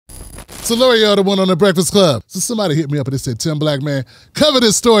So Larry Elder went on the Breakfast Club. So somebody hit me up and they said, Tim Black Man, cover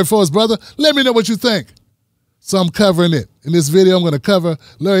this story for us, brother. Let me know what you think. So I'm covering it. In this video, I'm going to cover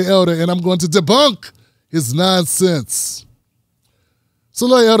Larry Elder and I'm going to debunk his nonsense. So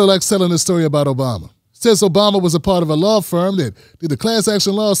Larry Elder likes telling this story about Obama. Says Obama was a part of a law firm that did a class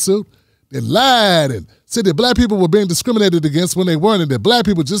action lawsuit, that lied and said that black people were being discriminated against when they weren't, and that black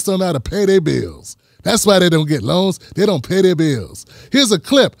people just don't know how to pay their bills. That's why they don't get loans. They don't pay their bills. Here's a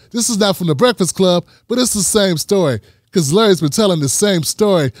clip. This is not from the Breakfast Club, but it's the same story because Larry's been telling the same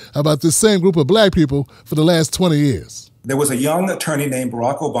story about this same group of black people for the last 20 years. There was a young attorney named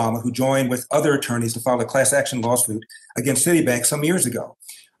Barack Obama who joined with other attorneys to file a class action lawsuit against Citibank some years ago.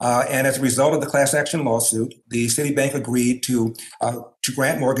 And as a result of the class action lawsuit, the Citibank agreed to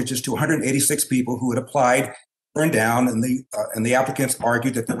grant mortgages to 186 people who had applied, turned down, and the applicants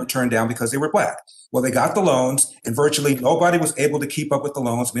argued that they were turned down because they were black. Well, they got the loans, and virtually nobody was able to keep up with the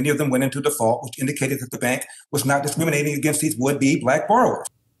loans. Many of them went into default, which indicated that the bank was not discriminating against these would-be black borrowers.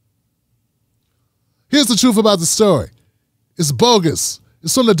 Here's the truth about the story. It's bogus.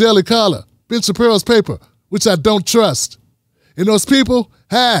 It's from the Daily Caller, Ben Shapiro's paper, which I don't trust. And those people,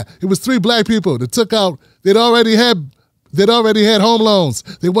 it was 3 black people that took out, they'd already had home loans.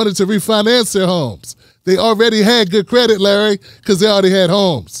 They wanted to refinance their homes. They already had good credit, Larry, because they already had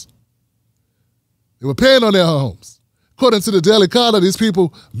homes. They were paying on their homes. According to the Daily Caller, these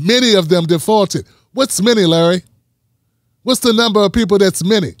people, many of them defaulted. What's many, Larry? What's the number of people that's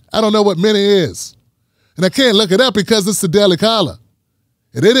many? I don't know what many is. And I can't look it up because it's the Daily Caller.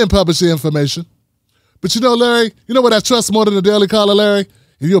 And they didn't publish the information. But you know, Larry, you know what I trust more than the Daily Caller, Larry?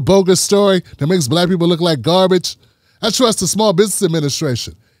 In your bogus story that makes black people look like garbage? I trust the Small Business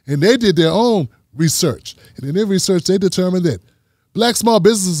Administration. And they did their own research. And in their research, they determined that black small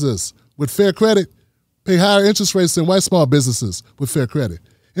businesses with fair credit pay higher interest rates than white small businesses with fair credit.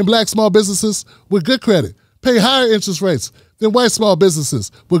 And black small businesses with good credit pay higher interest rates than white small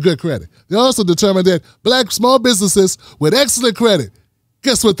businesses with good credit. They also determined that black small businesses with excellent credit,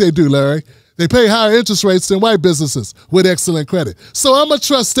 guess what they do, Larry? They pay higher interest rates than white businesses with excellent credit. So I'm going to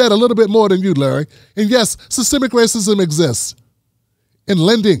trust that a little bit more than you, Larry. And yes, systemic racism exists in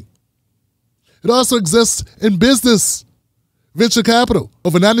lending. It also exists in business. Venture capital.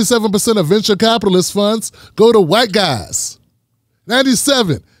 Over 97% of venture capitalist funds go to white guys.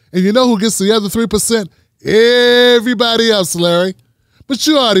 97. And you know who gets the other 3%? Everybody else, Larry. But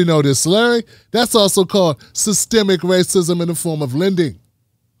you already know this, Larry. That's also called systemic racism in the form of lending.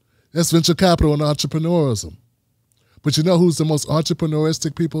 That's venture capital and entrepreneurism. But you know who's the most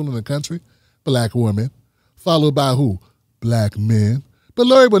entrepreneuristic people in the country? Black women. Followed by who? Black men. But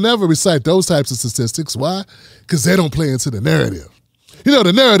Larry will never recite those types of statistics. Why? Because they don't play into the narrative. You know,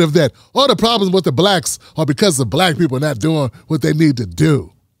 the narrative that all the problems with the blacks are because the black people not doing what they need to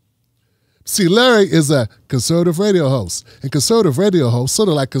do. See, Larry is a conservative radio host. And conservative radio hosts, sort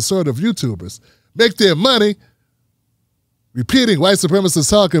of like conservative YouTubers, make their money repeating white supremacist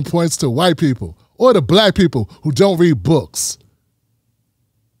talking points to white people or to black people who don't read books.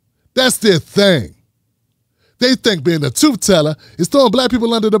 That's their thing. They think being a truth teller is throwing black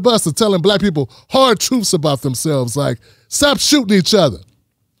people under the bus and telling black people hard truths about themselves, like, stop shooting each other.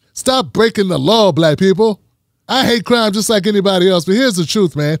 Stop breaking the law, black people. I hate crime just like anybody else, but here's the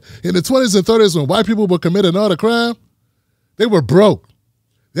truth, man. In the 20s and 30s, when white people were committing all the crime, they were broke.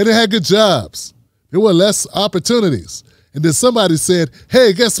 They didn't have good jobs. There were less opportunities. And then somebody said,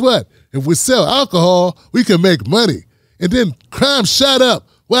 hey, guess what? If we sell alcohol, we can make money. And then crime shot up.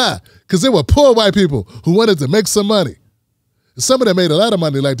 Why? Because there were poor white people who wanted to make some money. And some of them made a lot of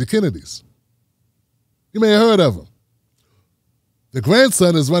money, like the Kennedys. You may have heard of them. The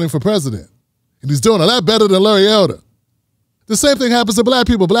grandson is running for president, and he's doing a lot better than Larry Elder. The same thing happens to black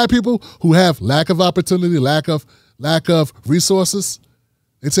people who have lack of opportunity, lack of resources.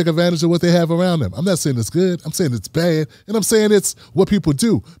 They take advantage of what they have around them. I'm not saying it's good. I'm saying it's bad. And I'm saying it's what people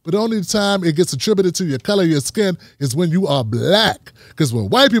do. But the only time it gets attributed to your color of your skin is when you are black. Because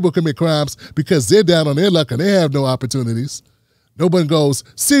when white people commit crimes because they're down on their luck and they have no opportunities, no one goes,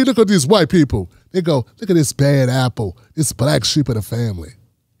 see, look at these white people. They go, look at this bad apple, this black sheep of the family.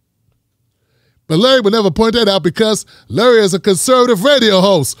 But Larry would never point that out because Larry is a conservative radio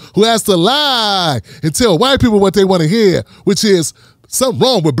host who has to lie and tell white people what they want to hear, which is, something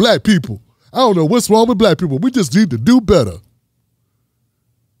wrong with black people. I don't know what's wrong with black people. We just need to do better.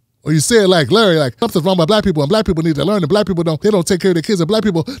 Or you say it like Larry, like something's wrong with black people, and black people need to learn, and black people don't take care of their kids, and black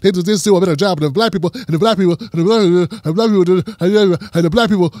people, they just do a better job than black people, and the black people, and the black people, and black people, and the black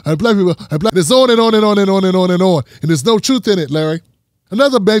people, and black people, and black. It's on and on and on and on and on and on. And there's no truth in it, Larry.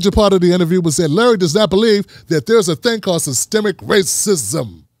 Another major part of the interview was that Larry does not believe that there's a thing called systemic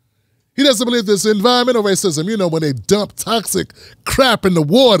racism. He doesn't believe there's environmental racism. You know, when they dump toxic crap in the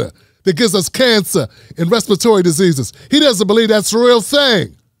water that gives us cancer and respiratory diseases. He doesn't believe that's a real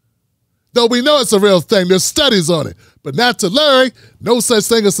thing. Though we know it's a real thing. There's studies on it. But not to Larry, no such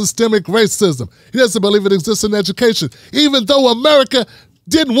thing as systemic racism. He doesn't believe it exists in education, even though America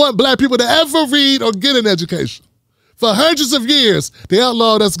didn't want black people to ever read or get an education. For hundreds of years, they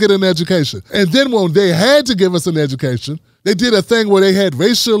outlawed us getting an education. And then when they had to give us an education, they did a thing where they had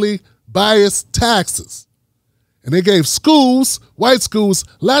racially biased taxes. And they gave schools, white schools,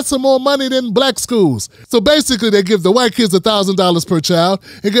 lots of more money than black schools. So basically, they give the white kids $1,000 per child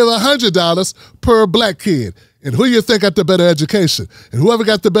and give $100 per black kid. And who you think got the better education? And whoever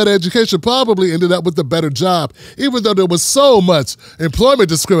got the better education probably ended up with the better job. Even though there was so much employment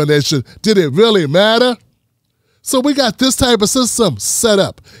discrimination, did it really matter? So we got this type of system set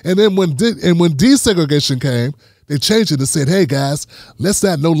up. And then when desegregation came, they changed it and said, hey guys, let's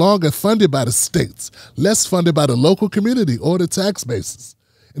not no longer fund it by the states. Let's fund it by the local community or the tax bases.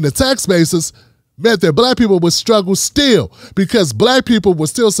 And the tax bases meant that black people would struggle still because black people were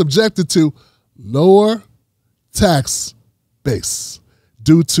still subjected to lower tax base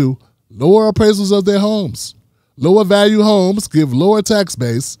due to lower appraisals of their homes. Lower value homes give lower tax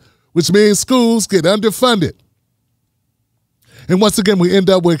base, which means schools get underfunded. And once again, we end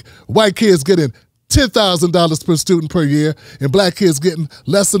up with white kids getting $10,000 per student per year, and black kids getting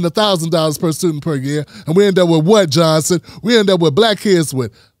less than $1,000 per student per year. And we end up with what, Johnson? We end up with black kids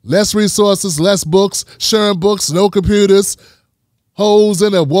with less resources, less books, sharing books, no computers, holes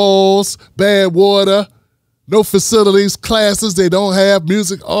in the walls, bad water, no facilities, classes they don't have,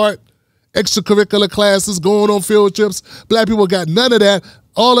 music, art, extracurricular classes, going on field trips. Black people got none of that.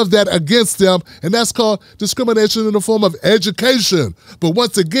 All of that against them, and that's called discrimination in the form of education. But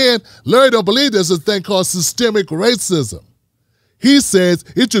once again, Larry don't believe there's a thing called systemic racism. He says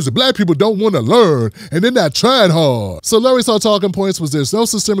it's just black people don't want to learn and they're not trying hard. So Larry's whole talking points was there's no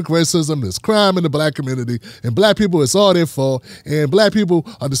systemic racism, there's crime in the black community, and black people, it's all their fault, and black people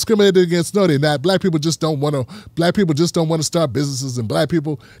are discriminated against. No, they're not. Black people just don't want to start businesses, and black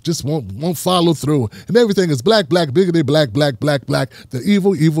people just won't follow through. And everything is black, bigoted, black, the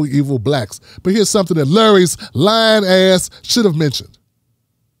evil blacks. But here's something that Larry's lying ass should have mentioned.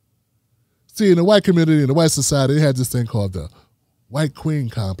 See, in the white community, in the white society, they had this thing called the white queen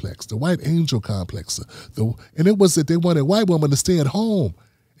complex, the white angel complex. And it was that they wanted white women to stay at home.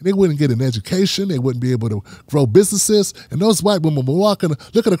 And they wouldn't get an education. They wouldn't be able to grow businesses. And those white women were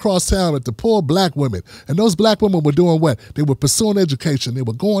looking across town at the poor black women. And those black women were doing what? They were pursuing education. They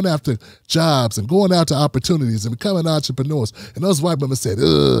were going after jobs and going after opportunities and becoming entrepreneurs. And those white women said,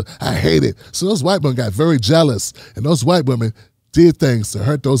 ugh, I hate it. So those white women got very jealous. And those white women did things to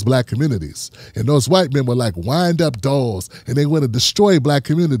hurt those black communities. And those white men were like wind-up dolls, and they want to destroy black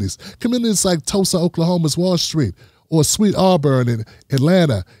communities. Communities like Tulsa, Oklahoma's Wall Street, or Sweet Auburn in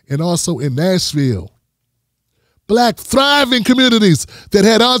Atlanta, and also in Nashville. Black thriving communities that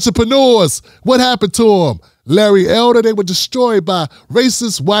had entrepreneurs. What happened to them? Larry Elder, they were destroyed by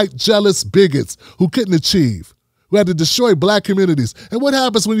racist, white, jealous bigots who couldn't achieve, who had to destroy black communities. And what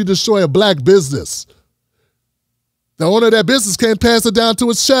happens when you destroy a black business? The owner of that business can't pass it down to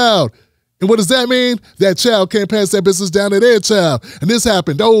his child. And what does that mean? That child can't pass that business down to their child. And this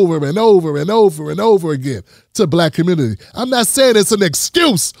happened over and over and over and over again to black community. I'm not saying it's an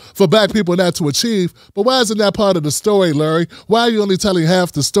excuse for black people not to achieve, but why isn't that part of the story, Larry? Why are you only telling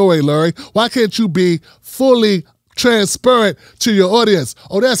half the story, Larry? Why can't you be fully transparent to your audience?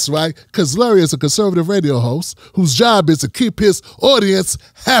 Oh, that's right, because Larry is a conservative radio host whose job is to keep his audience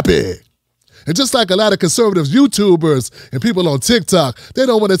happy. And just like a lot of conservative YouTubers and people on TikTok, they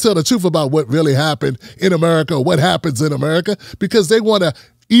don't want to tell the truth about what really happened in America or what happens in America because they want to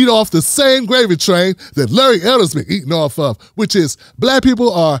eat off the same gravy train that Larry Elder's been eating off of, which is black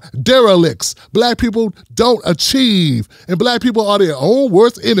people are derelicts. Black people don't achieve, and black people are their own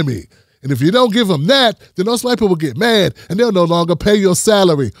worst enemy. And if you don't give them that, then those white people get mad and they'll no longer pay your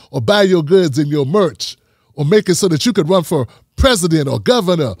salary or buy your goods and your merch or make it so that you could run for president or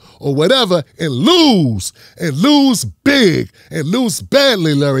governor or whatever and lose big and lose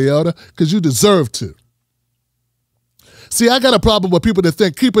badly, Larry Elder, because you deserve to. See, I got a problem with people that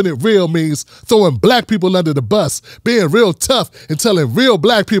think keeping it real means throwing black people under the bus, being real tough and telling real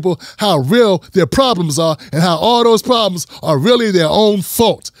black people how real their problems are and how all those problems are really their own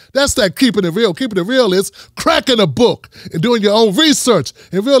fault. That's that keeping it real. Keeping it real is cracking a book and doing your own research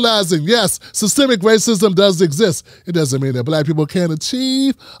and realizing, yes, systemic racism does exist. It doesn't mean that black people can't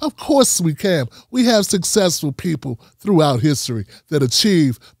achieve. Of course we can. We have successful people throughout history that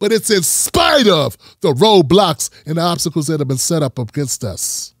achieve, but it's in spite of the roadblocks and the obstacles that have been set up against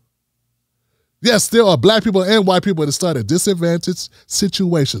us. Yes, there are black people and white people that start at disadvantaged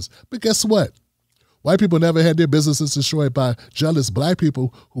situations. But guess what? White people never had their businesses destroyed by jealous black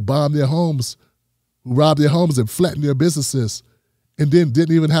people who bombed their homes, who robbed their homes and flattened their businesses, and then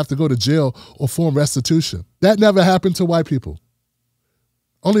didn't even have to go to jail or form restitution. That never happened to white people.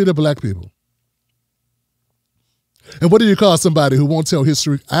 Only to black people. And what do you call somebody who won't tell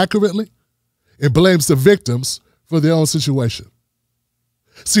history accurately and blames the victims for their own situation?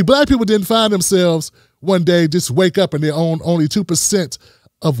 See, black people didn't find themselves one day just wake up and they own only 2%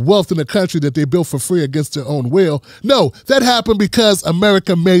 of wealth in the country that they built for free against their own will. No, that happened because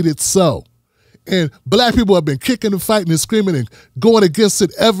America made it so. And black people have been kicking and fighting and screaming and going against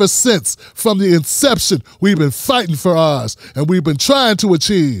it ever since. From the inception, we've been fighting for ours and we've been trying to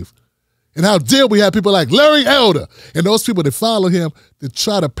achieve. And how dare we have people like Larry Elder and those people that follow him that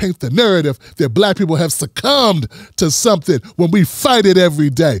try to paint the narrative that black people have succumbed to something when we fight it every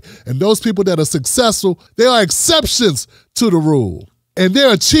day. And those people that are successful, they are exceptions to the rule. And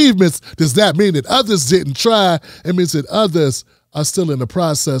their achievements does not mean that others didn't try. It means that others are still in the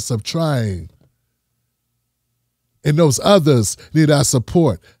process of trying. And those others need our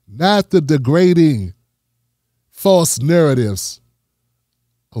support, not the degrading false narratives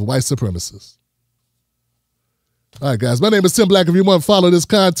of white supremacists. All right, guys, my name is Tim Black. If you want to follow this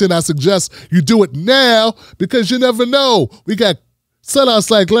content, I suggest you do it now because you never know. We got sellouts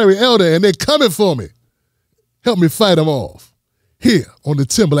like Larry Elder, and they're coming for me. Help me fight them off here on the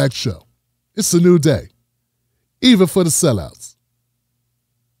Tim Black Show. It's a new day, even for the sellouts.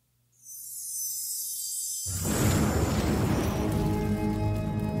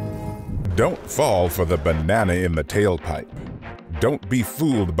 Don't fall for the banana in the tailpipe. Don't be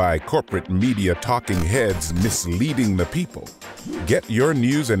fooled by corporate media talking heads misleading the people. Get your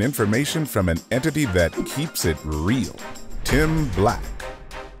news and information from an entity that keeps it real. Tim Black.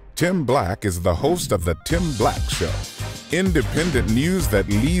 Tim Black is the host of The Tim Black Show. Independent news that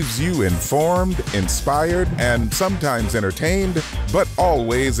leaves you informed, inspired, and sometimes entertained, but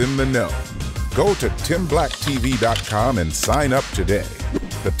always in the know. Go to timblacktv.com and sign up today.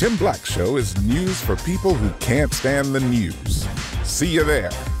 The Tim Black Show is news for people who can't stand the news. See you there.